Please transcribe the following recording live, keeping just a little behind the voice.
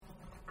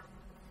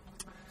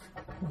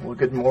Well,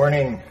 good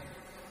morning.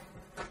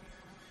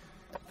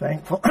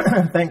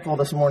 Thankful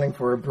this morning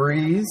for a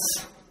breeze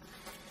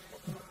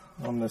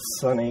on this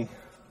sunny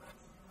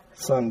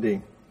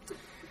Sunday.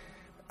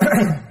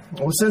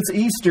 Well, since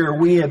Easter,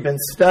 we have been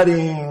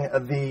studying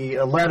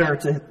the letter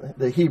to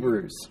the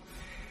Hebrews.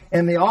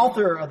 And the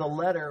author of the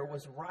letter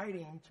was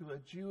writing to a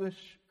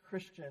Jewish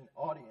Christian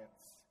audience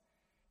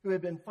who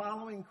had been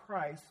following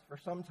Christ for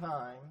some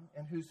time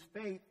and whose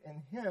faith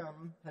in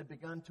him had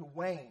begun to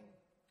wane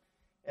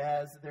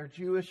as their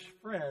Jewish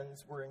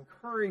friends were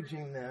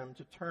encouraging them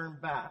to turn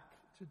back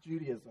to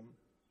Judaism.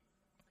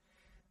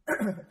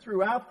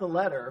 Throughout the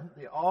letter,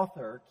 the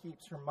author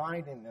keeps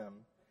reminding them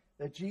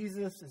that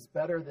Jesus is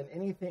better than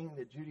anything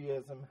that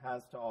Judaism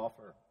has to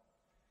offer.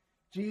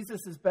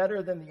 Jesus is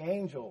better than the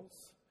angels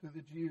who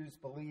the Jews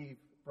believe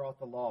brought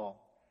the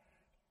law.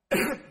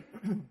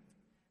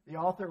 The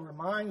author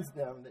reminds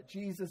them that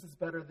Jesus is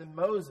better than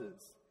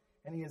Moses,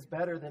 and he is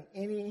better than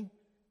any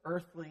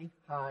earthly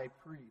high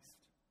priest.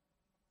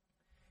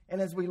 And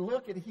as we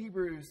look at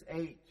Hebrews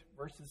 8,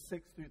 verses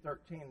 6 through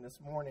 13 this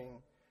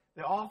morning,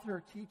 the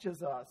author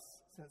teaches us,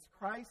 since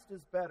Christ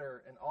is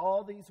better in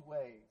all these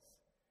ways,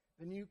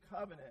 the new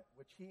covenant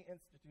which he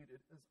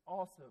instituted is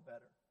also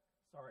better.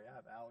 Sorry, I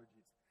have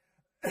allergies.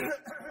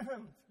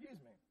 Excuse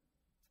me.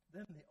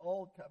 Than the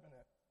old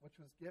covenant which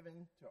was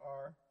given to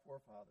our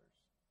forefathers.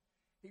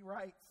 He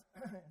writes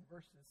in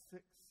verses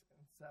 6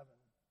 and 7.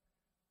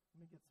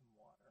 Let me get some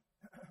water.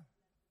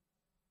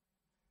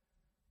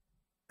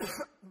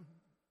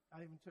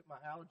 I even took my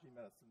allergy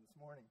medicine this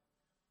morning.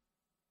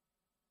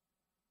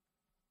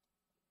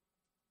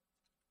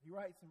 He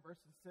writes in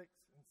verses 6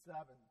 and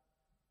 7,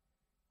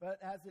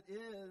 "But as it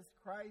is,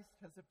 Christ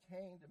has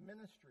obtained a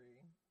ministry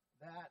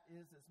that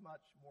is as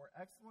much more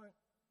excellent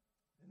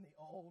than the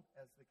old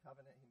as the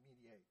covenant he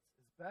mediates,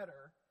 is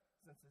better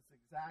since it's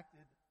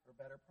exacted or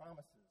better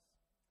promises.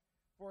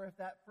 For if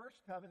that first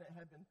covenant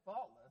had been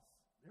faultless,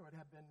 there would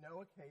have been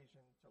no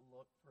occasion to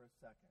look for a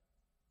second."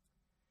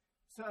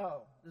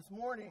 So, this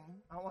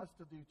morning, I want us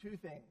to do two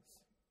things,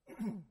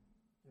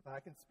 if I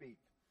can speak.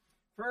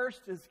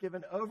 First is give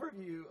an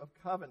overview of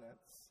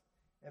covenants,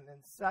 and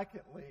then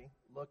secondly,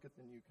 look at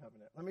the new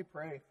covenant. Let me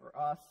pray for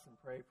us and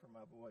pray for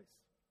my voice.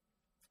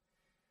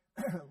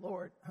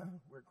 Lord,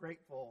 we're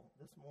grateful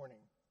this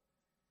morning.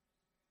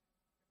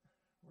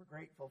 We're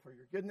grateful for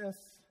your goodness.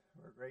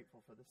 We're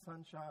grateful for the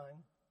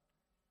sunshine.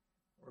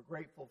 We're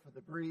grateful for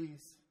the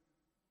breeze.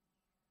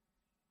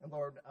 And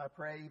Lord, I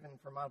pray even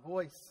for my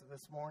voice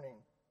this morning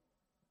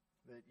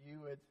that you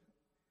would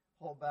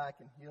hold back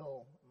and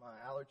heal my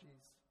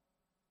allergies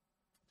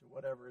to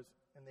whatever is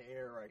in the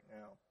air right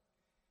now.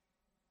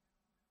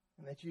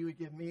 And that you would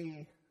give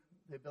me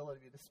the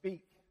ability to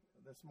speak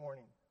this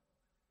morning.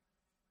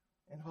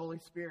 And Holy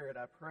Spirit,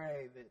 I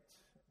pray that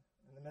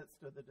in the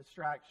midst of the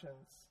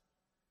distractions,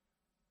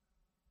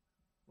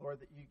 Lord,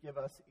 that you give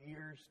us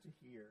ears to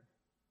hear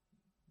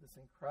this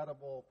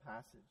incredible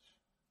passage.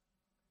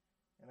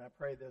 And I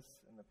pray this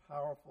in the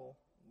powerful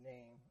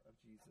name of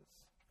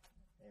Jesus.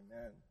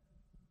 Amen.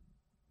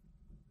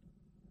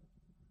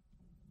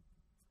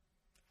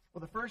 Well,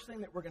 the first thing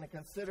that we're going to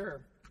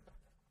consider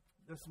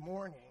this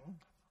morning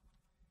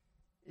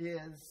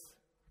is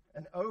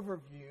an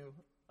overview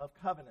of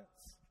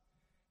covenants.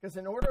 Because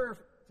in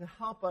order to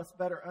help us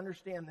better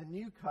understand the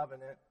new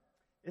covenant,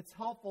 it's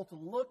helpful to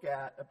look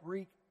at a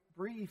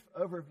brief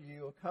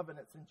overview of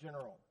covenants in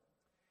general.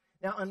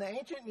 Now, in the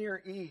ancient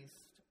Near East,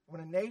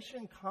 when a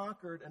nation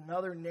conquered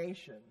another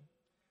nation,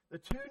 the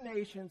two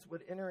nations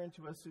would enter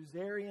into a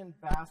suzerain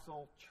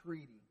vassal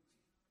treaty.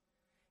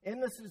 In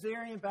the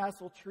suzerain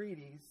vassal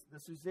treaties, the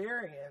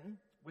suzerain,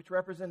 which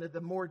represented the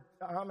more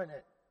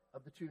dominant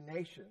of the two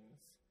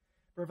nations,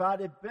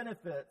 provided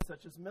benefits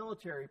such as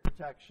military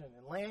protection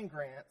and land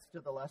grants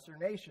to the lesser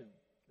nation,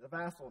 the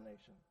vassal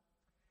nation.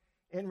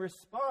 In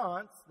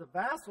response, the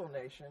vassal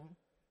nation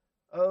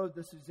owed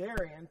the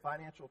suzerain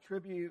financial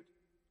tribute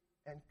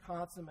and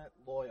consummate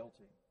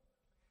loyalty.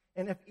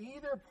 And if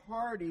either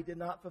party did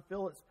not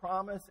fulfill its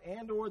promise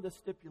and or the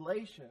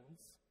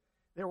stipulations,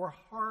 there were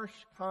harsh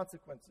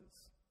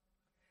consequences.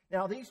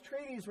 Now, these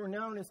treaties were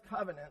known as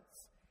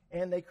covenants,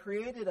 and they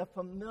created a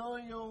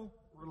familial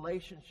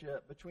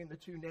relationship between the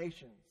two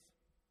nations.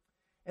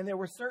 And there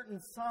were certain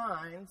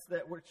signs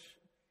that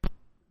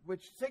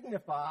which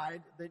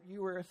signified that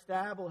you were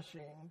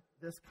establishing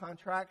this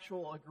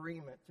contractual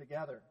agreement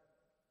together.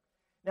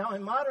 Now,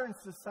 in modern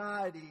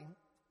society,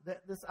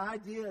 this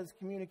idea is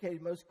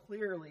communicated most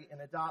clearly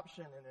in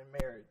adoption and in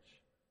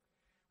marriage.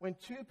 When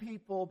two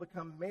people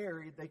become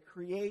married, they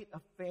create a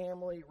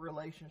family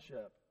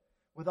relationship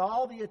with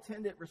all the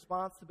attendant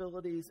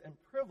responsibilities and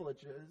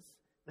privileges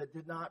that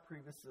did not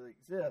previously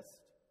exist.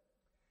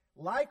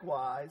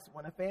 Likewise,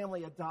 when a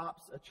family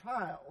adopts a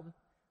child,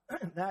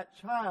 that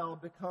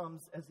child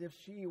becomes as if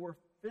she were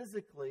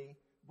physically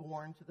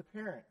born to the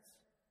parents.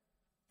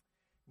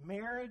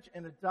 Marriage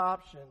and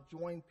adoption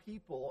join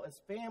people as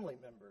family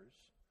members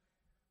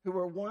who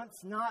were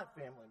once not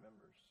family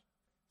members.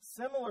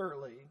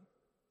 Similarly,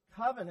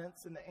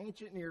 covenants in the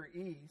ancient Near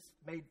East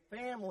made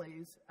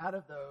families out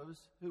of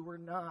those who were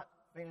not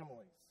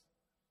families.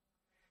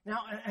 Now,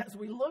 as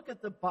we look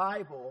at the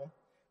Bible,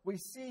 we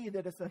see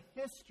that it's a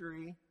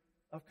history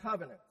of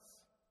covenants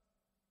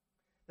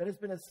that has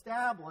been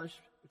established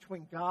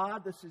between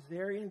God, the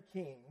Caesarean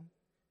king,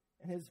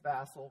 and his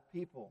vassal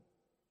people.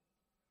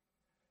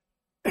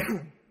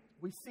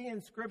 We see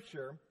in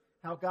Scripture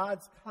how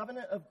God's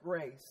covenant of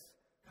grace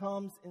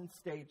comes in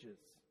stages.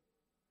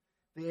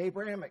 The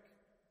Abrahamic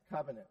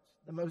covenant,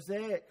 the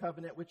Mosaic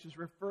covenant, which is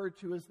referred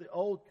to as the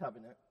Old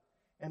Covenant,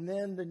 and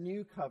then the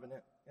New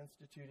Covenant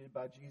instituted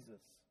by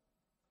Jesus.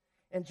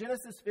 In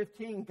Genesis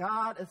 15,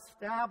 God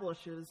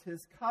establishes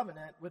his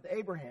covenant with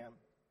Abraham,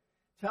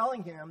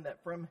 telling him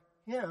that from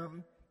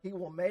him he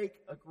will make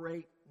a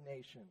great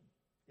nation,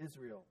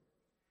 Israel.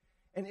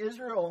 And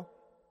Israel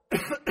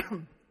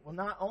will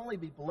not only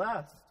be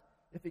blessed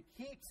if it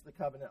keeps the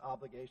covenant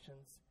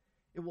obligations,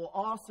 it will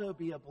also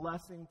be a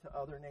blessing to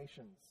other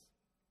nations.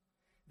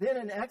 Then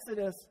in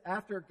Exodus,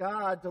 after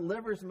God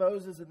delivers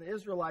Moses and the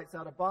Israelites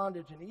out of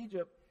bondage in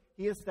Egypt,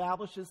 he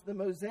establishes the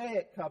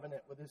Mosaic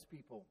covenant with his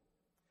people.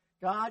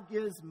 God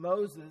gives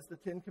Moses the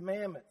Ten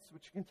Commandments,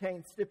 which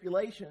contain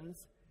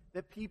stipulations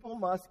that people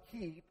must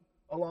keep,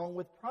 along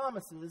with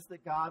promises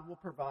that God will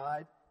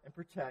provide and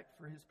protect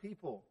for his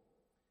people.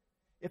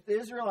 If the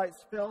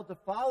Israelites failed to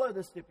follow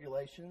the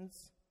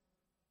stipulations,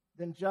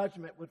 then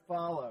judgment would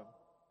follow.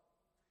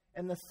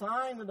 And the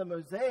sign of the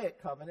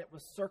Mosaic covenant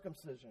was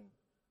circumcision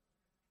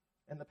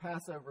and the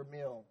Passover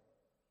meal.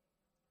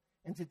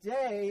 And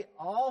today,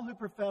 all who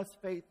profess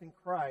faith in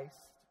Christ,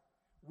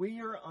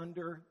 we are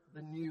under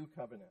the new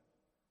covenant.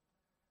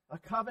 A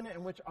covenant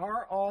in which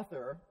our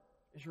author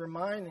is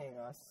reminding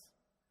us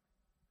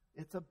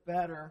it's a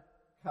better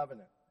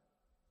covenant.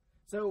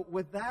 So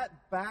with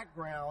that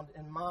background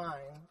in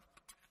mind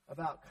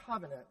about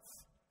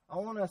covenants, I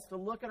want us to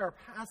look at our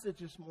passage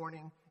this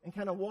morning and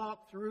kind of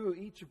walk through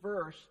each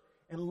verse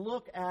and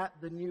look at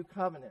the new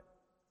covenant.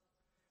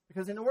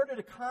 Because in order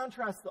to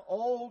contrast the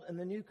old and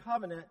the new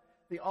covenant,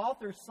 the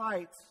author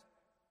cites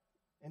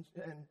in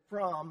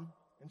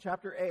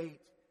chapter 8,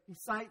 he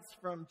cites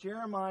from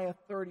Jeremiah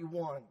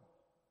 31.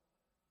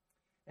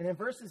 And in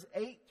verses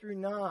 8 through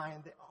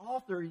 9, the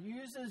author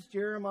uses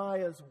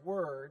Jeremiah's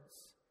words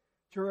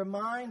to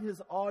remind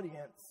his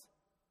audience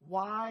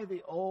why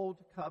the old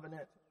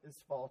covenant is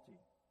faulty.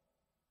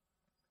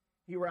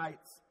 He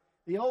writes,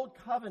 "The old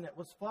covenant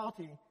was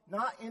faulty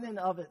not in and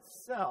of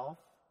itself.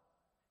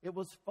 It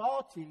was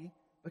faulty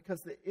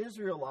because the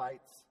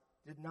Israelites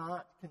did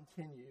not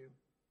continue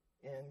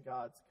in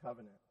God's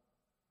covenant.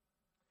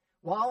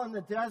 While in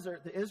the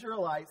desert, the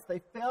Israelites, they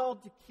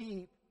failed to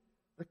keep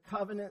the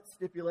covenant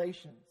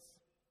stipulations.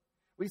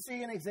 We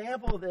see an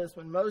example of this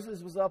when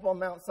Moses was up on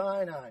Mount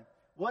Sinai.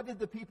 What did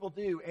the people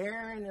do?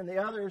 Aaron and the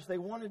others, they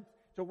wanted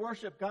to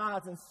worship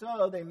gods, and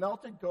so they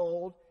melted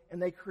gold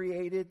and they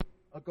created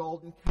a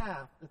golden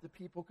calf that the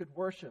people could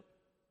worship.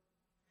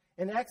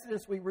 In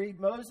Exodus, we read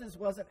Moses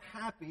wasn't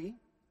happy,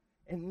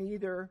 and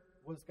neither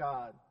was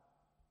God.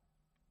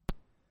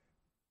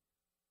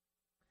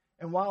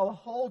 And while a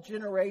whole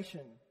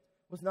generation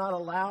was not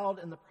allowed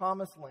in the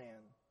promised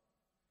land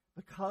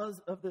because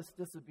of this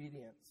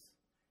disobedience,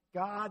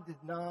 God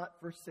did not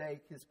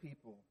forsake his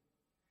people.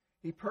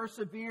 He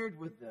persevered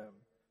with them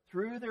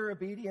through their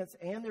obedience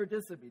and their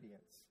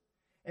disobedience.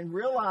 And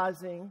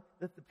realizing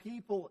that the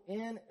people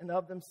in and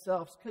of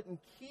themselves couldn't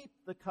keep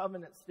the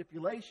covenant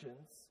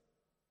stipulations,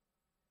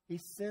 he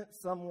sent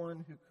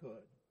someone who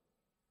could.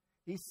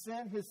 He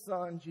sent his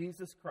son,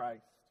 Jesus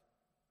Christ.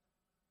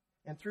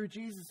 And through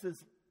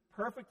Jesus'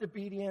 perfect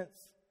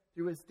obedience,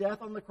 through his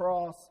death on the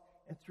cross,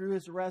 and through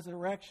his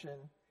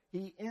resurrection,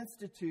 he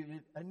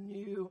instituted a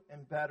new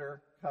and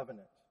better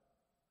covenant.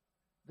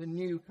 The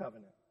new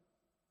covenant.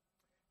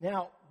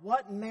 Now,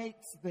 what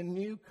makes the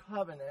new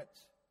covenant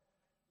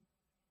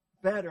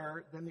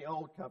better than the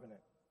old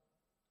covenant?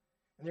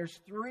 And there's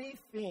three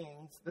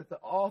things that the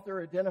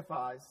author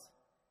identifies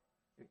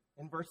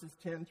in verses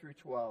 10 through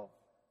 12.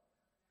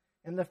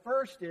 And the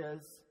first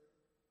is,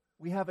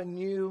 we have a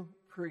new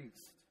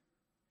priest.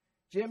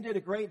 Jim did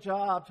a great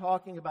job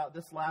talking about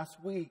this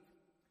last week.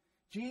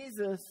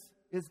 Jesus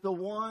is the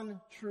one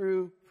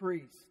true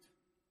priest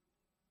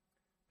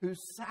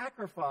whose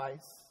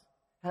sacrifice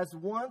has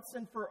once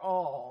and for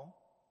all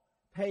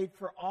paid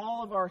for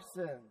all of our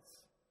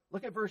sins.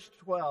 Look at verse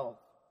 12.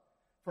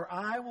 For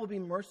I will be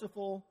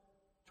merciful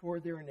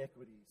toward their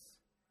iniquities,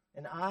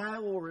 and I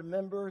will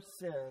remember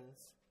sins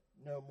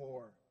no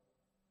more.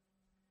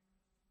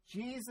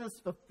 Jesus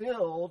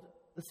fulfilled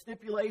the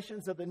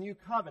stipulations of the new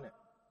covenant.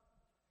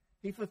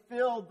 He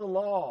fulfilled the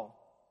law.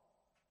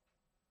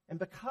 And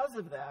because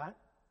of that,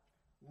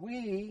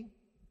 we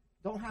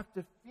don't have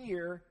to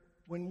fear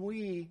when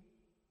we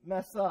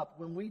mess up,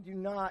 when we do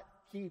not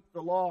keep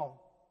the law.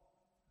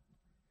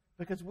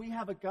 Because we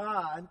have a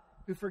God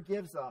who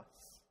forgives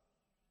us.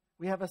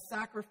 We have a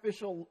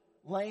sacrificial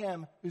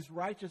lamb whose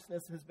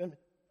righteousness has been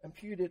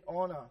imputed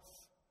on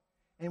us.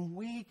 And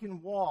we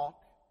can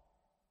walk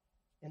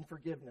in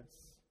forgiveness.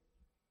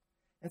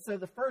 And so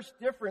the first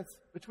difference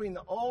between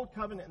the old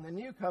covenant and the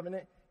new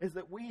covenant is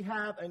that we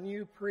have a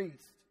new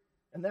priest.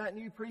 And that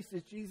new priest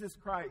is Jesus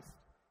Christ.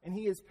 And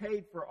he has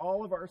paid for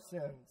all of our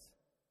sins.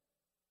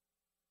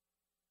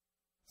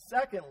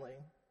 Secondly,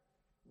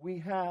 we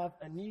have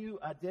a new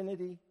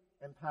identity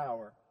and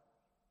power.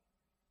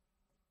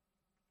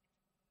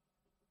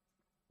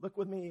 Look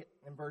with me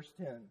in verse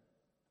 10.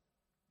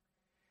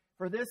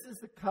 For this is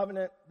the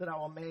covenant that I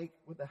will make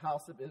with the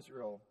house of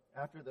Israel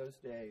after those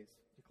days,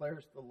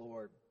 declares the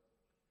Lord.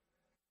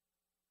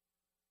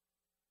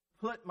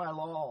 Put my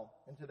law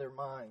into their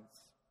minds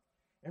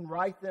and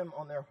write them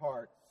on their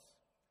hearts,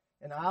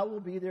 and I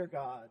will be their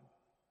God,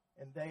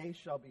 and they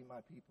shall be my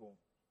people.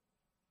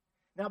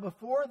 Now,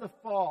 before the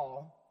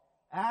fall,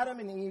 Adam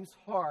and Eve's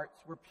hearts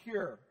were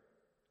pure,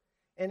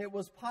 and it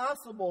was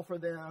possible for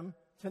them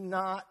to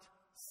not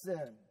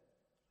sin.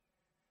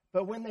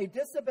 But when they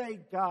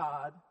disobeyed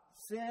God,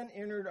 sin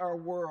entered our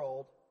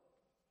world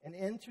and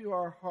into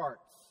our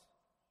hearts.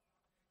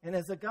 And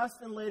as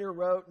Augustine later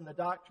wrote in the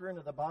Doctrine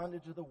of the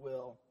Bondage of the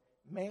Will,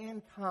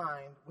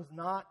 mankind was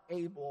not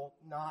able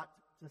not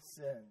to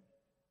sin.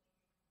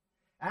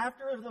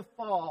 After the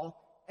fall,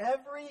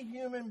 every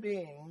human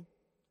being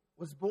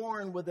was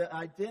born with an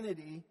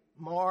identity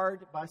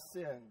marred by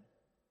sin.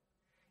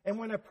 And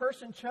when a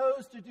person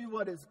chose to do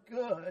what is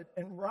good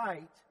and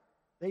right,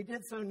 they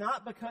did so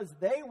not because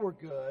they were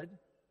good,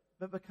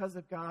 but because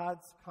of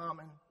God's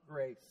common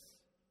grace.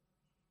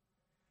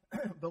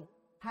 But what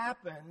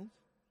happened,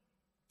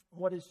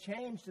 what has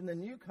changed in the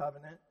new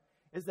covenant,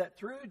 is that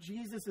through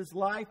Jesus'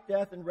 life,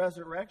 death, and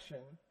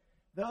resurrection,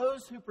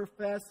 those who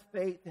profess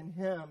faith in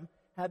him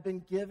have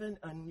been given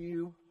a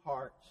new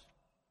heart,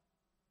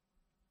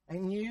 a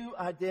new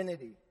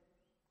identity.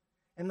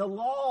 And the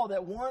law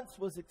that once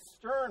was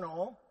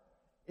external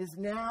is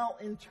now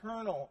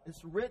internal.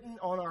 It's written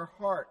on our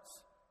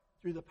hearts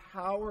through the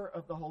power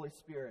of the Holy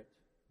Spirit.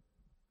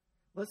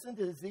 Listen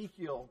to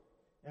Ezekiel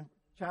in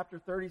chapter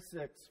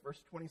 36,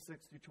 verse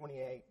 26 through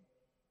 28.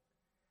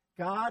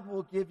 God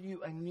will give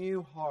you a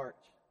new heart,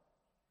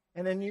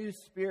 and a new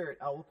spirit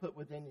I will put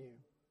within you.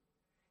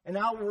 And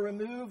I will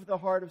remove the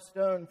heart of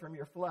stone from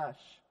your flesh,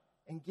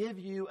 and give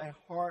you a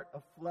heart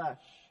of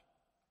flesh.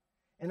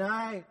 And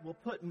I will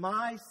put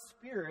my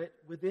spirit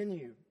within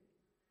you,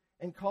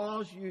 and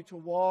cause you to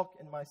walk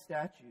in my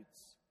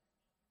statutes,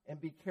 and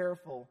be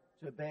careful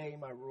to obey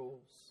my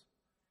rules.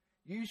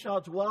 You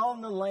shall dwell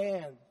in the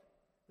land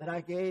that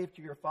I gave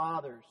to your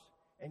fathers,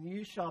 and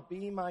you shall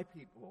be my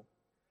people.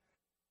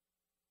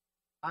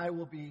 I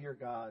will be your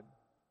God.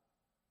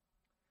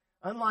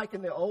 Unlike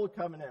in the old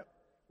covenant,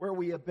 where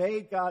we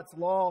obeyed God's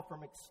law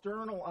from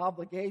external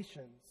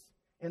obligations,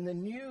 in the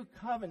new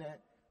covenant,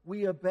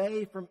 we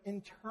obey from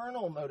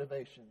internal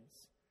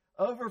motivations,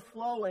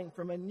 overflowing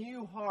from a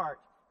new heart,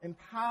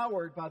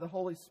 empowered by the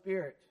Holy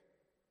Spirit.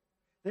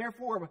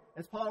 Therefore,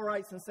 as Paul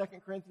writes in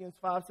 2 Corinthians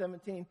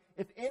 5:17,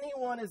 if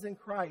anyone is in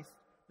Christ,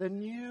 the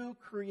new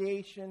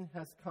creation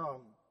has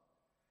come.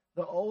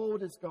 The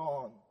old is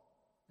gone.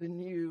 The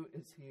new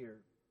is here.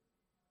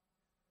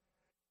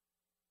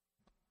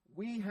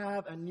 We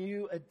have a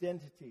new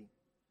identity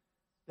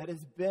that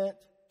is bent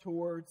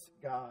towards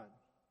God.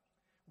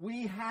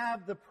 We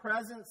have the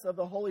presence of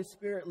the Holy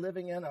Spirit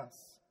living in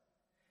us.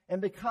 And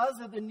because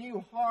of the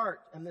new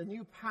heart and the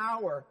new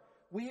power,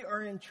 we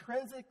are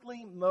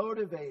intrinsically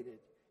motivated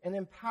and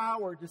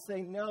empowered to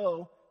say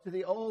no to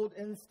the old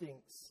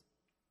instincts,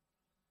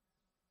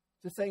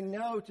 to say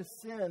no to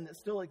sin that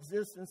still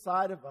exists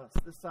inside of us,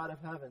 this side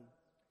of heaven.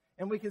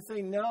 And we can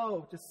say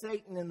no to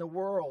Satan and the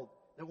world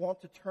that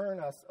want to turn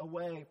us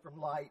away from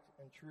light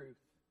and truth.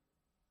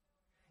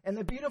 And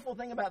the beautiful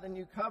thing about the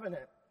new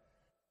covenant,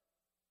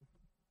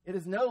 it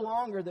is no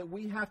longer that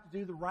we have to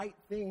do the right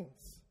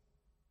things.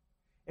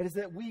 It is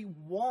that we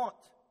want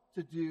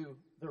to do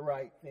the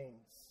right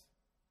things.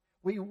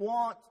 We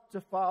want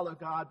to follow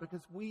God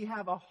because we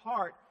have a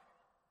heart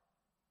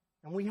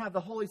and we have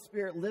the Holy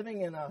Spirit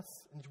living in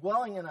us and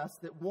dwelling in us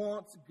that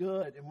wants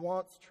good and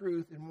wants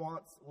truth and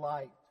wants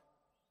light.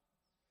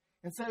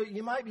 And so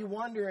you might be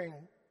wondering,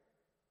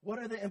 what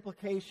are the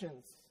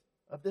implications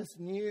of this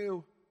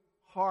new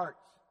heart,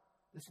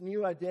 this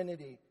new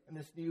identity, and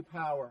this new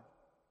power?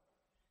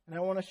 And I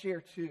want to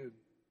share two.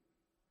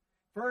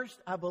 First,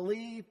 I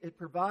believe it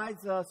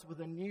provides us with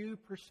a new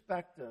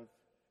perspective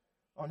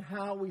on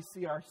how we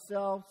see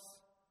ourselves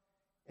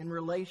in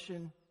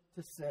relation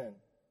to sin.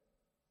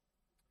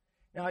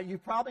 Now,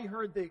 you've probably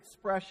heard the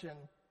expression,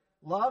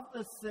 love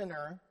the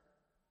sinner,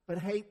 but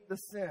hate the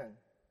sin.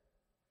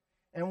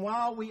 And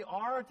while we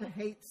are to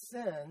hate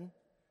sin,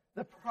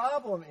 the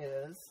problem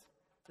is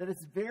that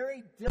it's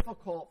very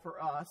difficult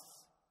for us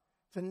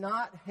to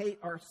not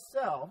hate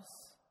ourselves,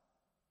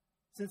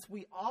 since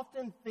we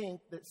often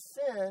think that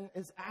sin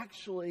is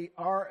actually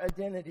our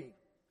identity.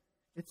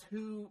 It's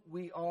who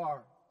we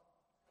are.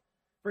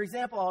 For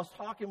example, I was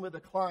talking with a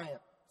client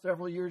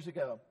several years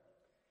ago,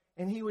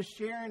 and he was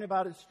sharing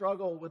about his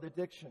struggle with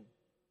addiction.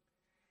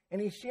 And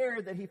he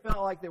shared that he felt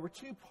like there were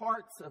two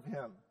parts of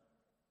him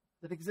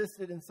that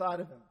existed inside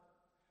of him.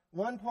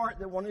 One part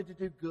that wanted to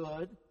do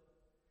good,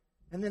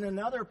 and then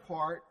another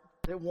part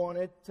that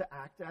wanted to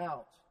act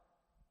out.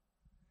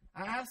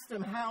 I asked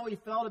him how he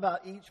felt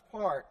about each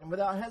part, and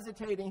without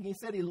hesitating, he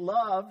said he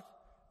loved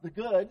the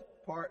good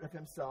part of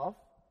himself,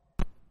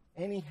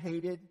 and he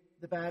hated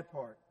the bad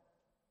part.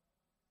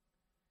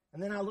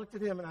 And then I looked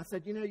at him and I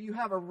said, you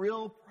have a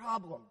real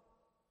problem,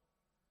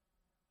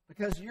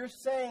 because you're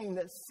saying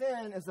that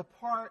sin is a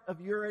part of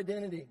your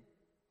identity.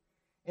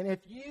 And if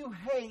you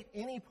hate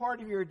any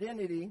part of your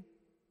identity,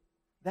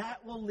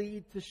 that will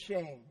lead to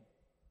shame.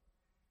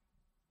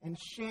 And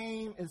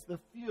shame is the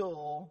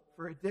fuel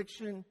for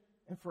addiction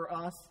and for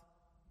us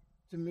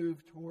to move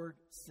toward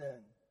sin.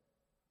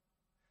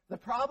 The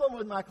problem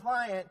with my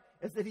client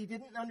is that he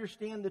didn't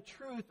understand the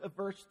truth of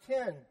verse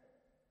 10,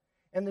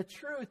 and the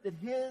truth that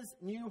his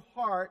new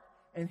heart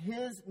and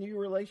his new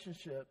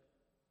relationship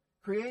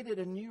created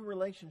a new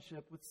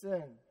relationship with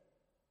sin.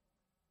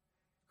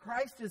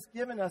 Christ has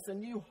given us a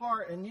new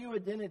heart, a new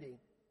identity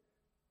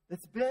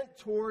that's bent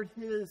toward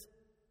his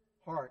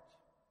heart.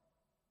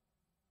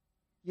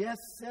 Yes,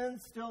 sin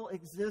still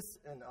exists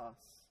in us,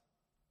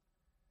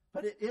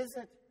 but it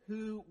isn't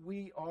who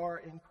we are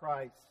in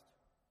Christ.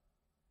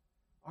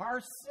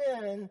 Our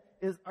sin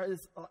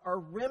are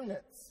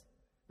remnants.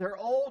 They're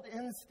old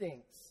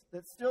instincts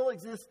that still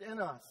exist in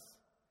us.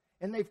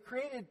 And they've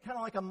created kind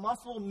of like a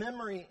muscle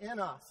memory in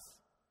us.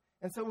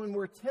 And so when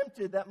we're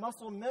tempted, that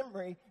muscle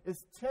memory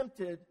is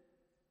tempted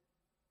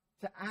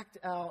to act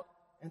out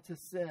and to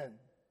sin.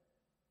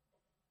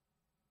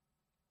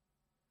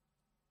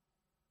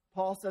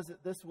 Paul says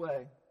it this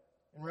way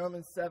in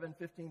Romans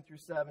 7:15 through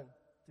 17.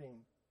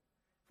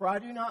 For I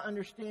do not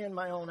understand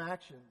my own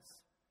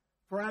actions.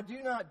 For I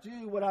do not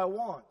do what I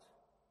want,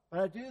 but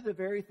I do the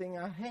very thing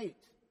I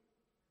hate.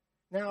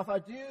 Now, if I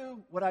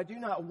do what I do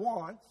not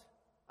want,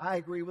 I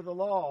agree with the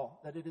law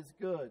that it is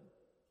good.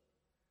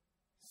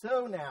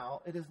 So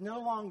now, it is no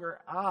longer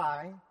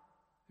I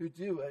who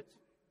do it,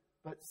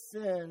 but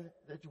sin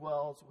that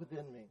dwells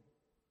within me.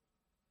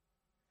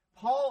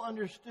 Paul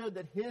understood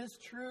that his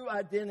true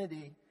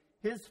identity,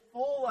 his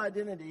full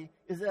identity,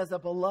 is as a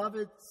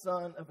beloved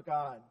son of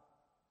God.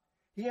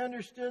 He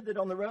understood that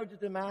on the road to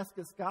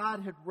Damascus,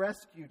 God had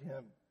rescued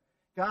him.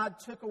 God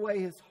took away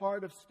his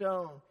heart of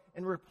stone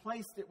and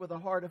replaced it with a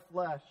heart of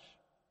flesh.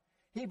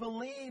 He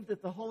believed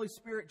that the Holy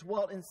Spirit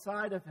dwelt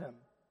inside of him.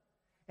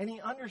 And he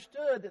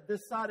understood that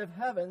this side of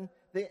heaven,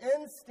 the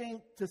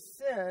instinct to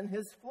sin,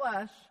 his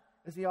flesh,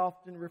 as he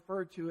often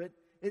referred to it,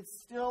 it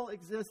still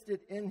existed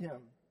in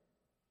him.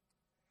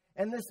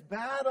 And this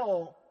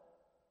battle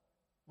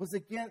was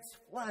against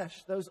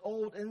flesh, those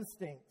old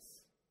instincts,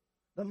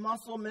 the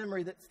muscle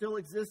memory that still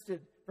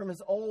existed from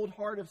his old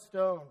heart of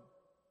stone.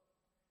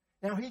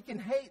 Now, he can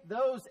hate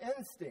those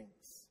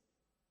instincts,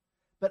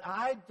 but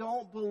I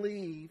don't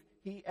believe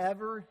he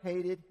ever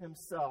hated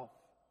himself.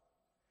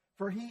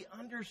 For he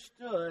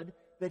understood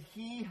that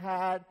he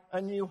had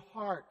a new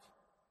heart,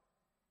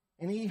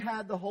 and he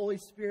had the Holy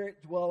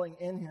Spirit dwelling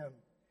in him.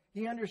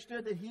 He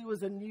understood that he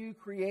was a new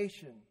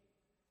creation.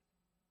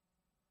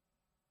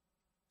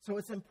 So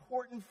it's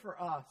important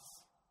for us,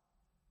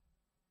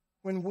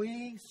 when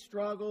we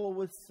struggle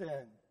with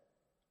sin,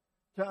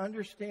 to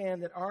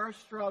understand that our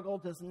struggle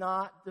does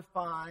not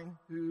define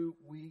who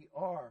we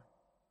are.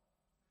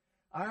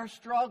 Our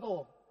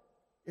struggle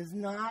is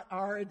not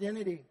our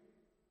identity.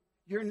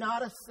 You're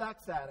not a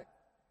sex addict.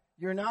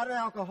 You're not an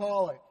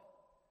alcoholic.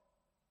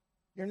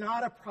 You're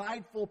not a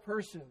prideful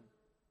person.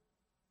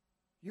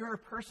 You're a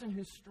person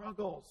who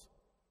struggles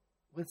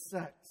with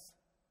sex.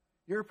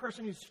 You're a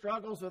person who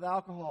struggles with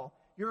alcohol.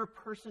 You're a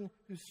person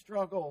who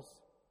struggles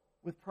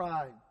with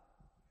pride.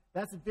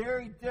 That's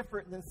very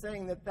different than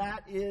saying that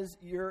that is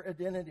your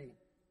identity.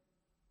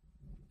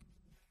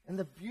 And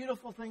the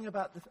beautiful thing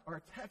about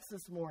our text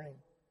this morning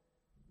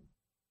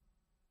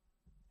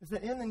is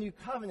that in the new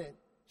covenant,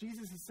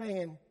 Jesus is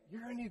saying,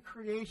 you're a new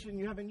creation,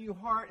 you have a new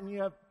heart, and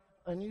you have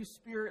a new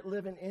spirit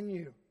living in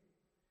you.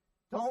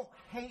 Don't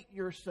hate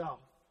yourself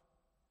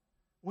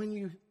when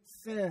you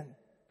sin,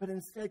 but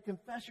instead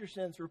confess your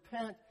sins,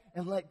 repent,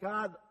 and let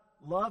God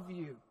love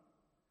you.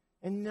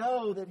 And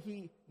know that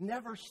he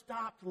never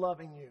stopped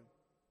loving you,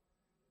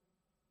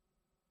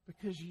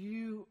 because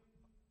you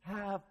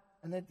have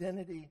an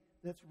identity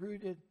that's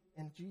rooted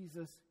in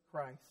Jesus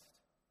Christ.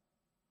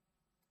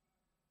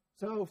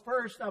 So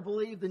first, I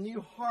believe the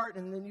new heart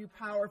and the new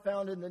power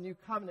found in the new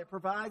covenant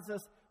provides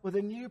us with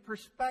a new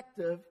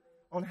perspective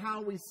on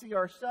how we see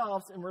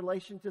ourselves in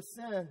relation to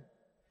sin.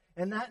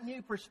 And that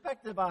new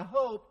perspective, I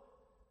hope,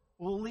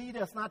 will lead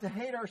us not to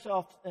hate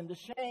ourselves and to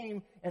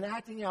shame and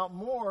acting out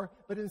more,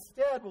 but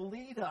instead will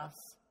lead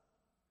us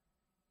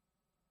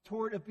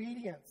toward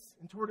obedience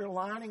and toward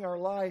aligning our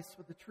lives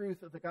with the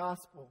truth of the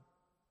gospel.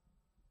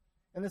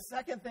 And the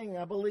second thing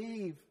I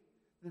believe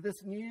that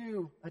this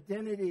new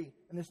identity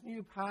and this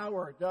new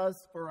power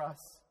does for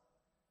us,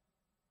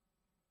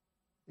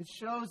 it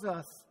shows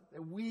us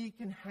that we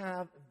can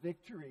have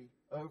victory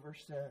over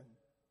sin.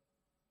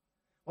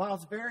 While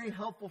it's very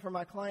helpful for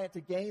my client to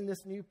gain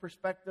this new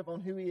perspective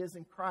on who he is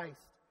in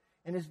Christ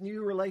and his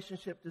new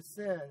relationship to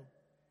sin,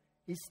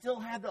 he still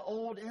had the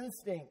old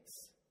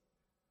instincts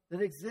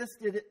that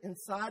existed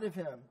inside of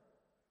him.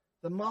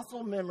 The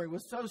muscle memory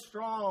was so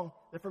strong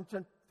that from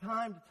time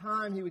to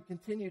time he would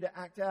continue to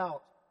act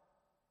out.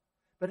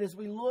 But as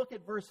we look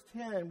at verse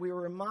 10, we are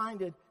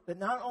reminded that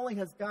not only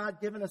has God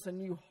given us a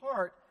new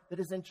heart that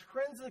is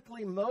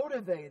intrinsically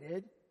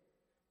motivated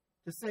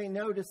to say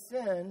no to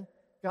sin,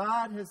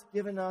 God has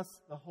given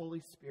us the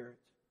Holy Spirit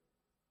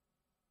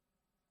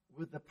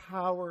with the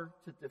power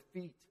to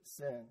defeat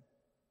sin.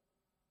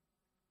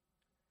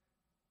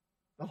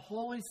 The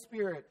Holy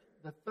Spirit,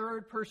 the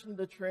third person of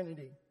the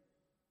Trinity,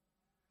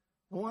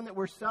 the one that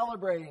we're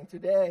celebrating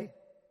today,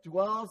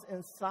 dwells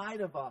inside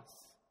of us.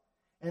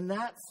 And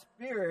that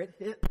Spirit,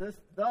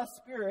 the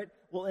Spirit,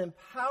 will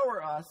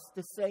empower us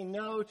to say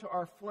no to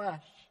our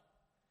flesh,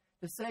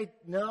 to say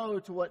no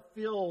to what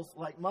feels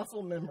like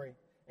muscle memory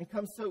and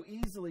comes so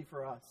easily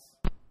for us.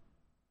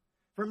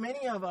 For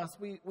many of us,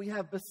 we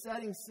have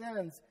besetting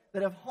sins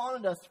that have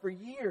haunted us for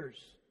years.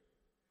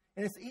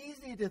 And it's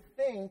easy to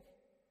think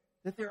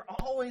that they're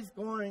always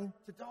going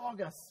to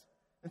dog us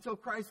until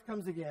Christ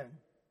comes again.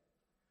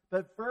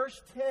 But verse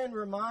 10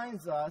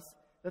 reminds us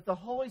that the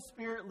Holy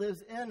Spirit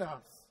lives in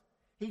us.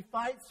 He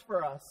fights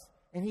for us,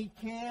 and He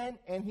can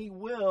and He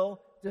will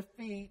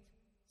defeat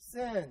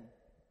sin.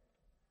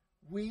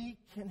 We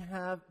can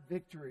have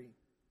victory.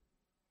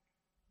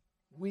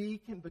 We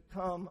can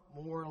become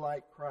more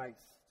like Christ.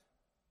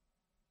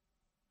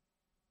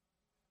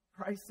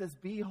 Christ says,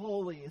 be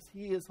holy as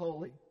He is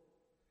holy.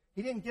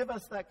 He didn't give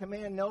us that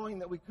command knowing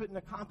that we couldn't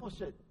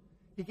accomplish it.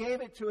 He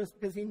gave it to us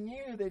because He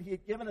knew that He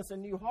had given us a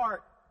new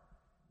heart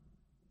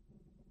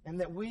and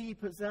that we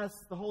possess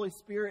the Holy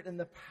Spirit and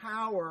the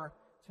power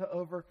to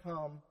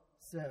overcome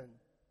sin.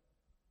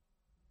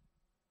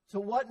 So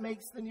what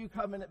makes the new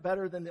covenant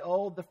better than the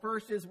old? The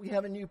first is we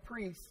have a new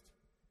priest.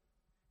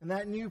 And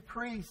that new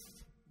priest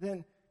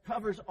then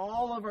covers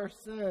all of our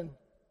sin.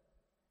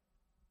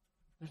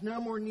 There's no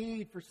more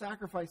need for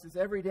sacrifices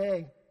every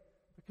day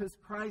because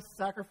Christ's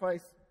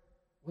sacrifice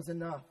was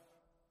enough.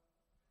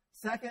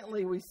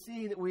 Secondly, we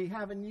see that we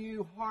have a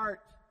new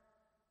heart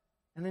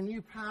and a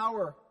new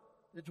power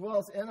that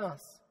dwells in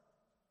us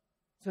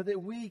so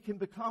that we can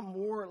become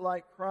more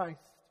like Christ.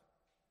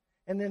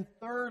 And then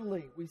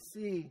thirdly, we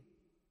see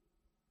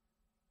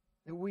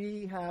that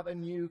we have a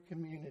new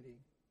community.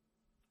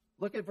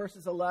 Look at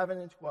verses 11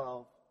 and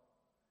 12.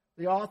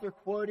 The author,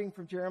 quoting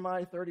from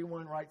Jeremiah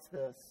 31, writes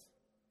this,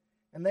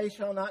 "And they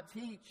shall not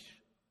teach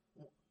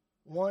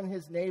one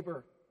his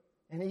neighbor,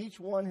 and each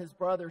one his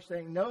brother,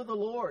 saying, Know the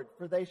Lord,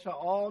 for they shall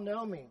all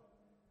know me,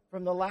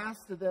 from the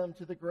last of them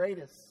to the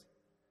greatest.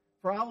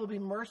 For I will be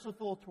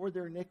merciful toward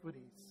their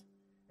iniquities,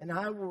 and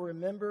I will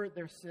remember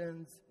their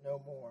sins no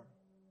more."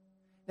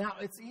 Now,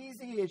 it's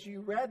easy as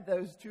you read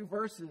those two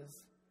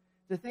verses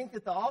to think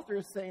that the author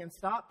is saying,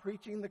 stop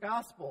preaching the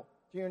gospel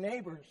to your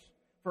neighbors,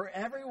 for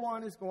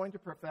everyone is going to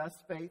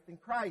profess faith in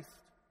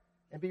Christ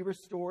and be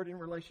restored in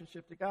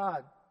relationship to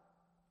God.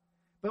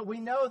 But we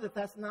know that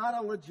that's not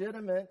a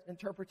legitimate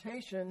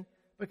interpretation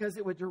because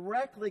it would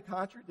directly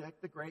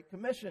contradict the Great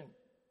Commission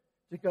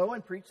to go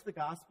and preach the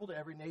gospel to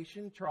every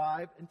nation,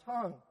 tribe, and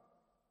tongue.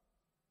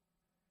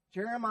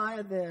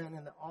 Jeremiah then,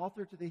 and the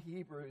author to the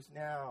Hebrews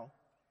now,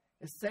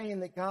 is saying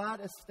that God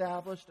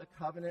established a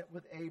covenant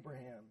with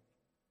Abraham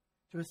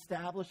to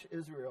establish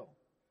Israel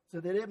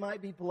so that it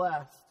might be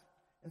blessed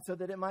and so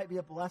that it might be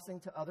a blessing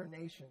to other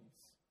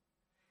nations.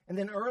 And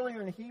then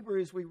earlier in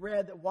Hebrews, we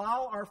read that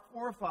while our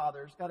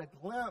forefathers got a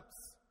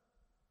glimpse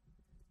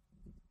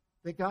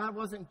that God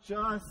wasn't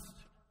just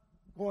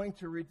going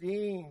to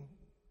redeem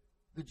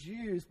the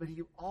Jews, but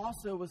He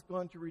also was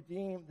going to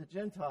redeem the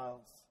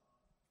Gentiles,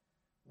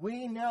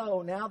 we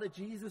know now that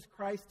Jesus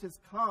Christ has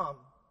come,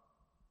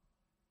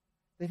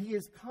 that He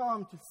has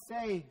come to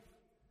save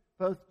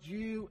both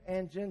Jew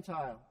and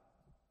Gentile,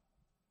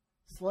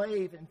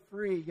 slave and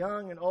free,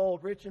 young and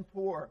old, rich and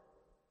poor.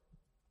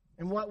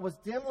 And what was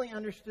dimly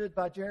understood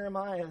by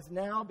Jeremiah is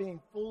now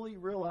being fully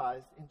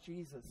realized in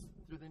Jesus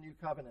through the new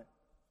covenant.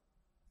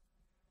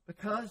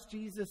 Because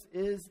Jesus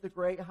is the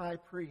great high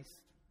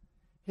priest,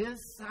 His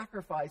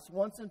sacrifice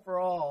once and for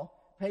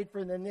all paid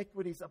for the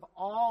iniquities of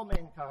all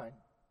mankind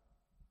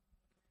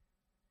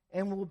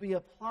and will be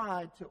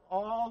applied to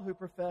all who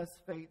profess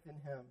faith in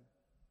Him.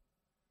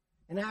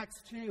 In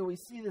Acts 2, we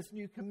see this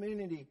new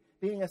community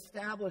being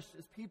established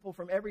as people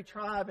from every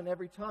tribe and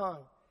every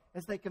tongue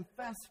as they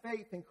confess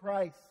faith in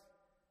Christ.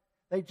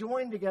 They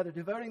join together,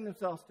 devoting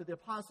themselves to the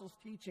apostles'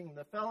 teaching,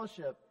 the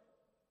fellowship,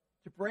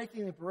 to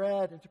breaking the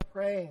bread, and to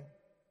praying.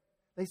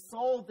 They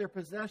sold their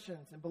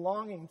possessions and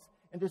belongings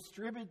and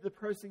distributed the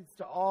proceeds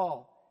to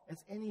all,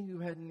 as any who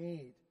had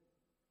need.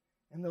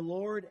 And the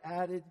Lord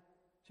added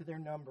to their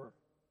number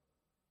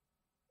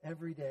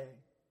every day.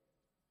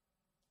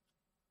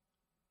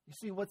 You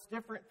see, what's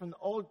different from the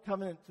old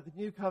covenant to the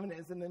new covenant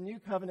is in the new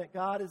covenant,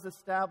 God is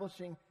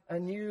establishing a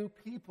new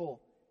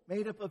people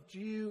made up of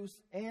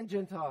Jews and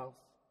Gentiles.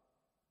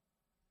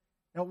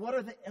 Now, what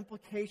are the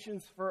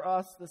implications for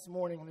us this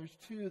morning? And there's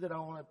two that I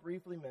want to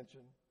briefly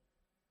mention.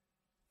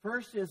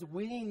 First is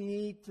we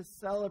need to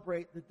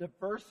celebrate the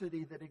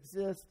diversity that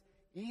exists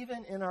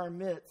even in our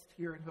midst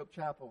here at Hope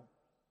Chapel.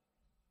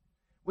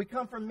 We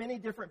come from many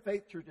different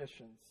faith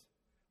traditions.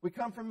 We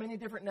come from many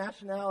different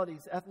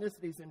nationalities,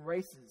 ethnicities, and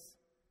races.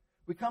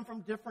 We come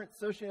from different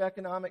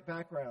socioeconomic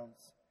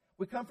backgrounds.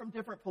 We come from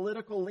different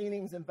political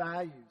leanings and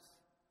values.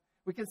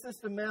 We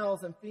consist of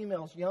males and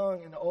females,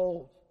 young and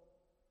old.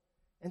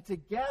 And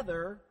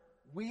together,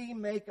 we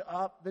make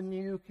up the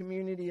new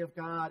community of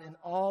God in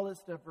all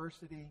its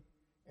diversity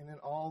and in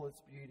all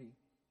its beauty.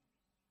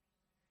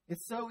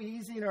 It's so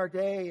easy in our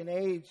day and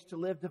age to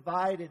live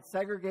divided,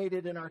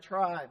 segregated in our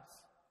tribes.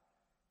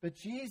 But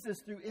Jesus,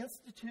 through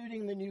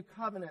instituting the new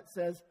covenant,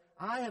 says,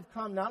 I have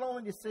come not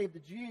only to save the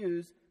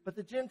Jews, but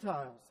the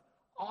Gentiles.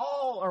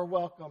 All are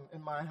welcome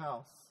in my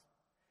house.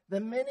 The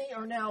many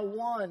are now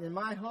one, and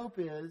my hope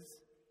is,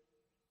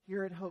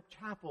 here at Hope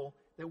Chapel,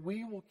 that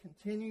we will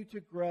continue to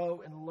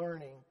grow in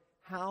learning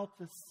how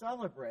to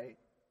celebrate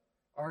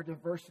our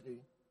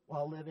diversity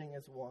while living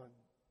as one.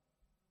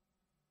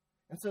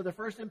 And so the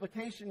first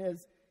implication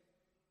is,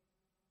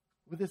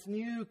 with this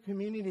new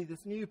community,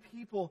 this new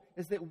people,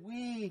 is that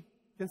we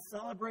can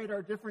celebrate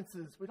our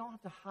differences. We don't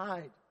have to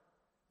hide.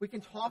 We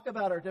can talk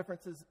about our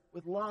differences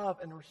with love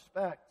and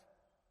respect.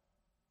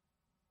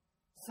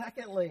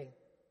 Secondly,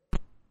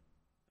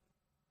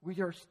 we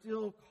are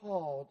still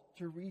called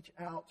to reach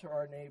out to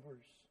our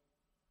neighbors.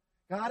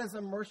 God is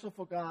a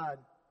merciful God,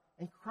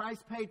 and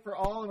Christ paid for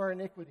all of our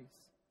iniquities.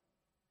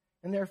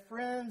 And their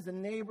friends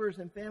and neighbors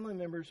and family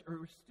members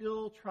are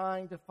still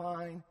trying to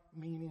find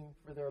meaning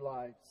for their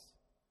lives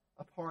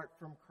apart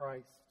from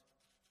Christ.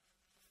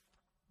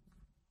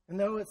 And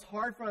though it's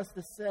hard for us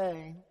to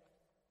say,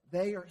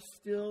 they are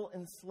still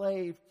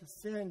enslaved to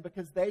sin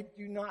because they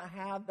do not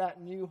have that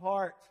new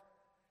heart.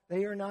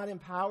 They are not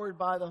empowered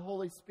by the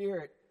Holy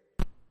Spirit.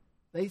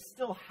 They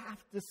still have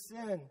to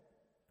sin.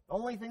 The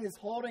only thing that's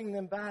holding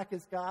them back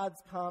is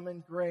God's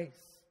common grace.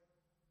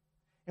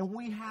 And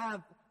we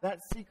have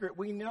that secret.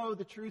 We know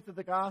the truth of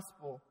the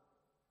gospel.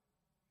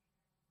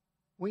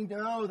 We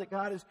know that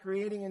God is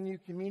creating a new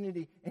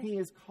community, and He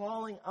is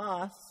calling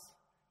us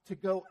to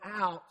go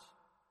out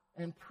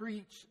and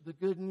preach the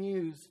good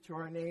news to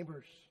our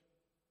neighbors.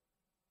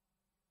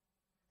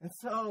 And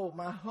so,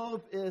 my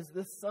hope is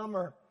this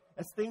summer,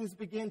 as things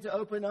begin to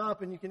open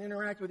up and you can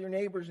interact with your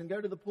neighbors and go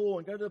to the pool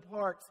and go to the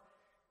parks,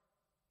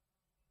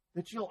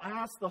 that you'll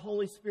ask the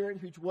Holy Spirit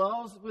who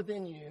dwells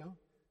within you,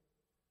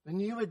 the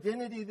new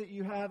identity that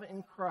you have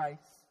in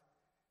Christ,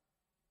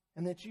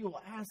 and that you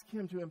will ask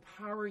Him to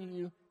empower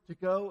you to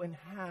go and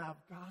have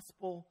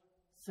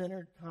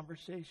gospel-centered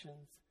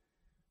conversations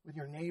with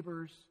your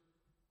neighbors,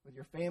 with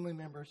your family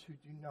members who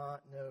do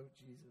not know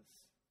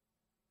Jesus.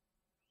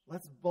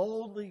 Let's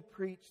boldly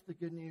preach the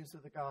good news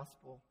of the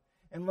gospel.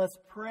 And let's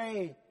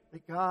pray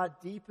that God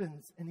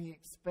deepens and He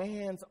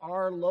expands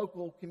our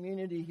local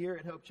community here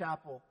at Hope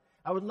Chapel.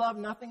 I would love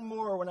nothing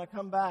more when I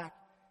come back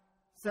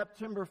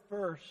September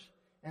 1st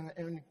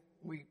and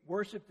we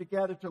worship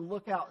together to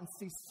look out and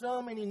see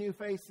so many new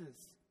faces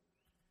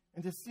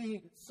and to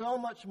see so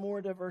much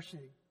more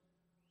diversity.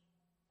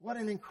 What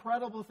an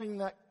incredible thing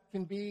that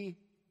can be.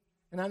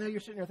 And I know you're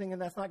sitting there thinking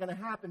that's not going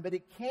to happen, but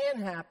it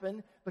can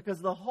happen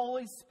because the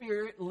Holy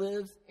Spirit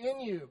lives in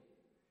you.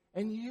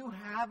 And you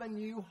have a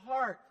new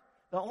heart.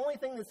 The only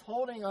thing that's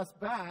holding us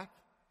back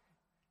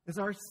is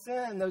our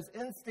sin, those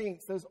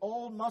instincts, those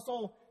old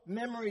muscle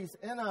memories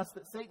in us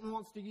that Satan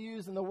wants to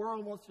use and the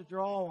world wants to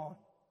draw on.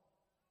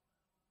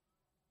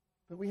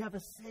 But we have a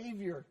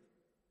Savior.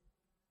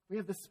 We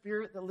have the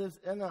Spirit that lives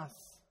in us.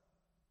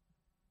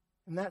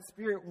 And that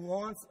Spirit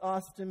wants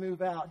us to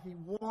move out. He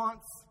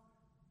wants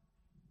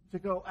to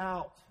go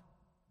out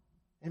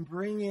and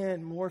bring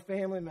in more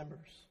family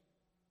members.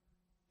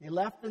 He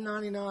left the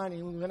 99 and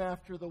he went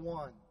after the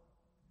one.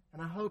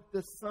 And I hope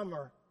this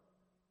summer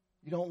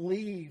you don't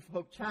leave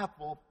Hope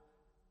Chapel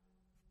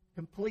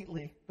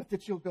completely, but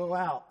that you'll go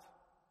out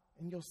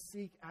and you'll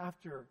seek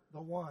after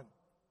the one.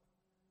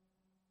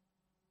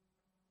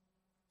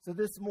 So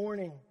this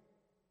morning,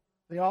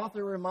 the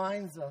author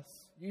reminds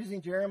us,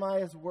 using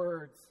Jeremiah's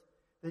words,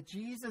 that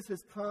Jesus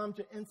has come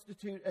to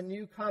institute a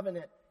new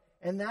covenant,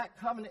 and that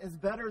covenant is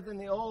better than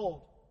the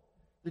old.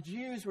 The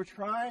Jews were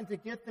trying to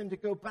get them to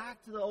go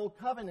back to the old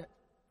covenant.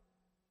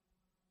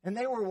 And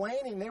they were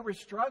waning. They were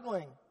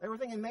struggling. They were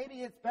thinking maybe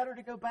it's better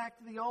to go back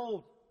to the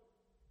old.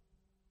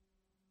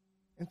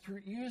 And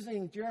through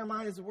using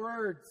Jeremiah's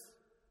words,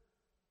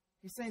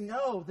 he's saying,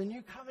 no, the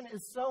new covenant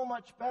is so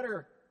much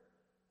better.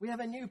 We have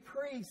a new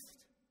priest.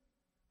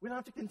 We don't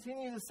have to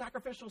continue the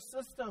sacrificial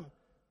system.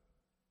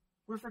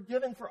 We're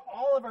forgiven for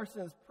all of our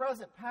sins,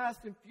 present,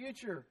 past, and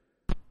future.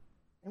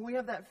 And we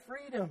have that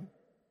freedom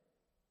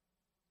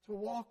to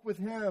walk with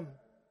Him.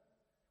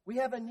 We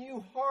have a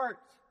new heart.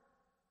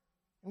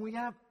 And we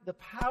have the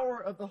power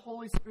of the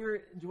Holy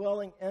Spirit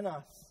dwelling in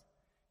us.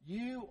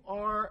 You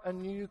are a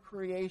new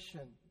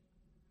creation.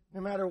 No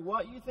matter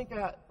what you think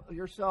of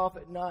yourself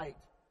at night,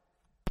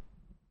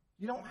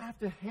 you don't have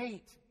to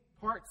hate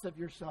parts of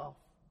yourself.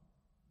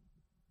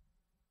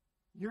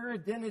 Your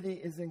identity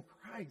is in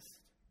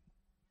Christ,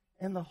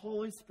 and the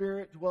Holy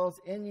Spirit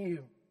dwells in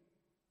you.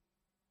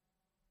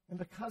 And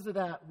because of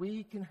that,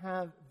 we can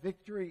have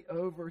victory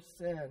over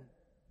sin.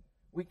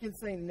 We can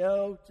say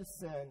no to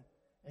sin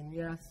and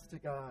yes to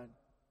God.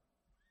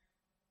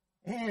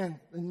 And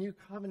the new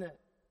covenant,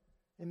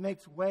 it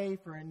makes way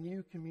for a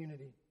new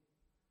community.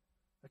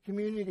 A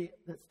community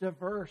that's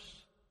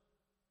diverse.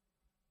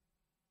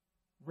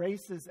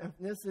 Races,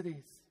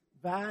 ethnicities,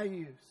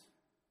 values.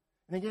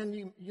 And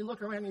again, you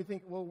look around and you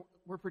think, well,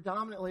 we're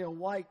predominantly a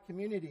white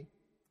community.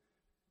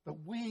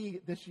 But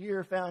we, this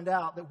year, found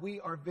out that we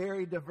are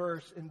very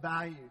diverse in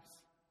values.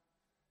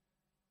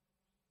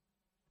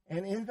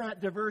 And in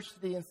that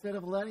diversity, instead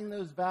of letting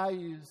those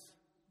values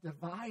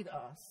divide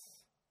us,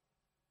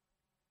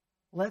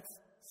 let's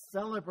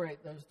celebrate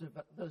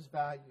those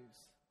values.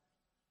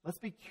 Let's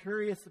be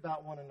curious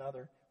about one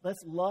another.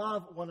 Let's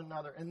love one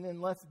another. And then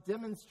let's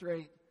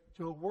demonstrate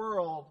to a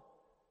world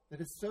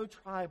that is so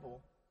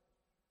tribal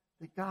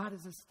that God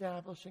is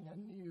establishing a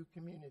new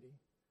community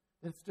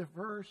that's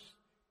diverse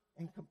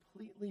and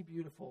completely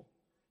beautiful.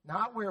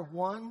 Not where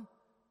one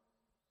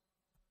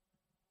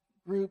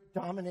group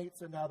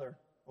dominates another,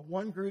 or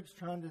one group's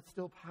trying to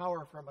steal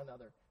power from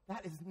another.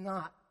 That is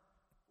not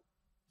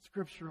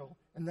scriptural,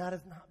 and that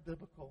is not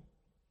biblical.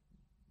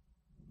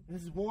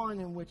 This is one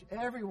in which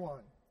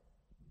everyone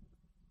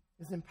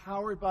is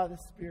empowered by the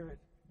Spirit.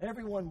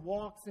 Everyone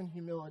walks in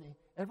humility.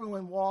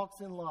 Everyone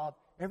walks in love.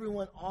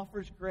 Everyone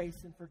offers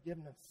grace and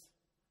forgiveness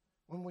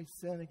when we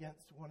sin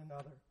against one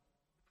another.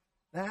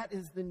 That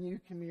is the new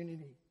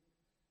community.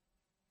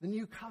 The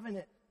new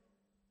covenant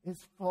is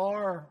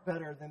far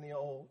better than the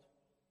old.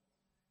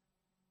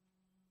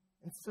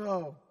 And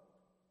so,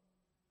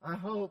 I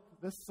hope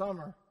this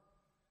summer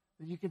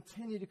that you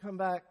continue to come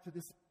back to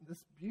this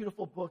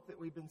beautiful book that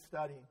we've been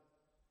studying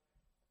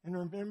and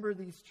remember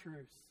these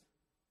truths.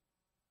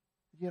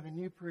 You have a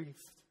new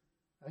priest,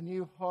 a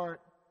new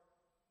heart,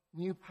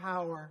 new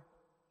power,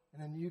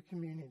 and a new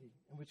community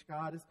in which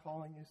God is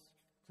calling us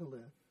to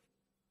live.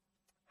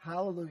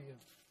 Hallelujah.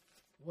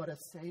 What a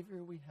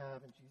Savior we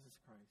have in Jesus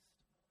Christ.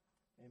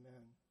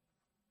 Amen.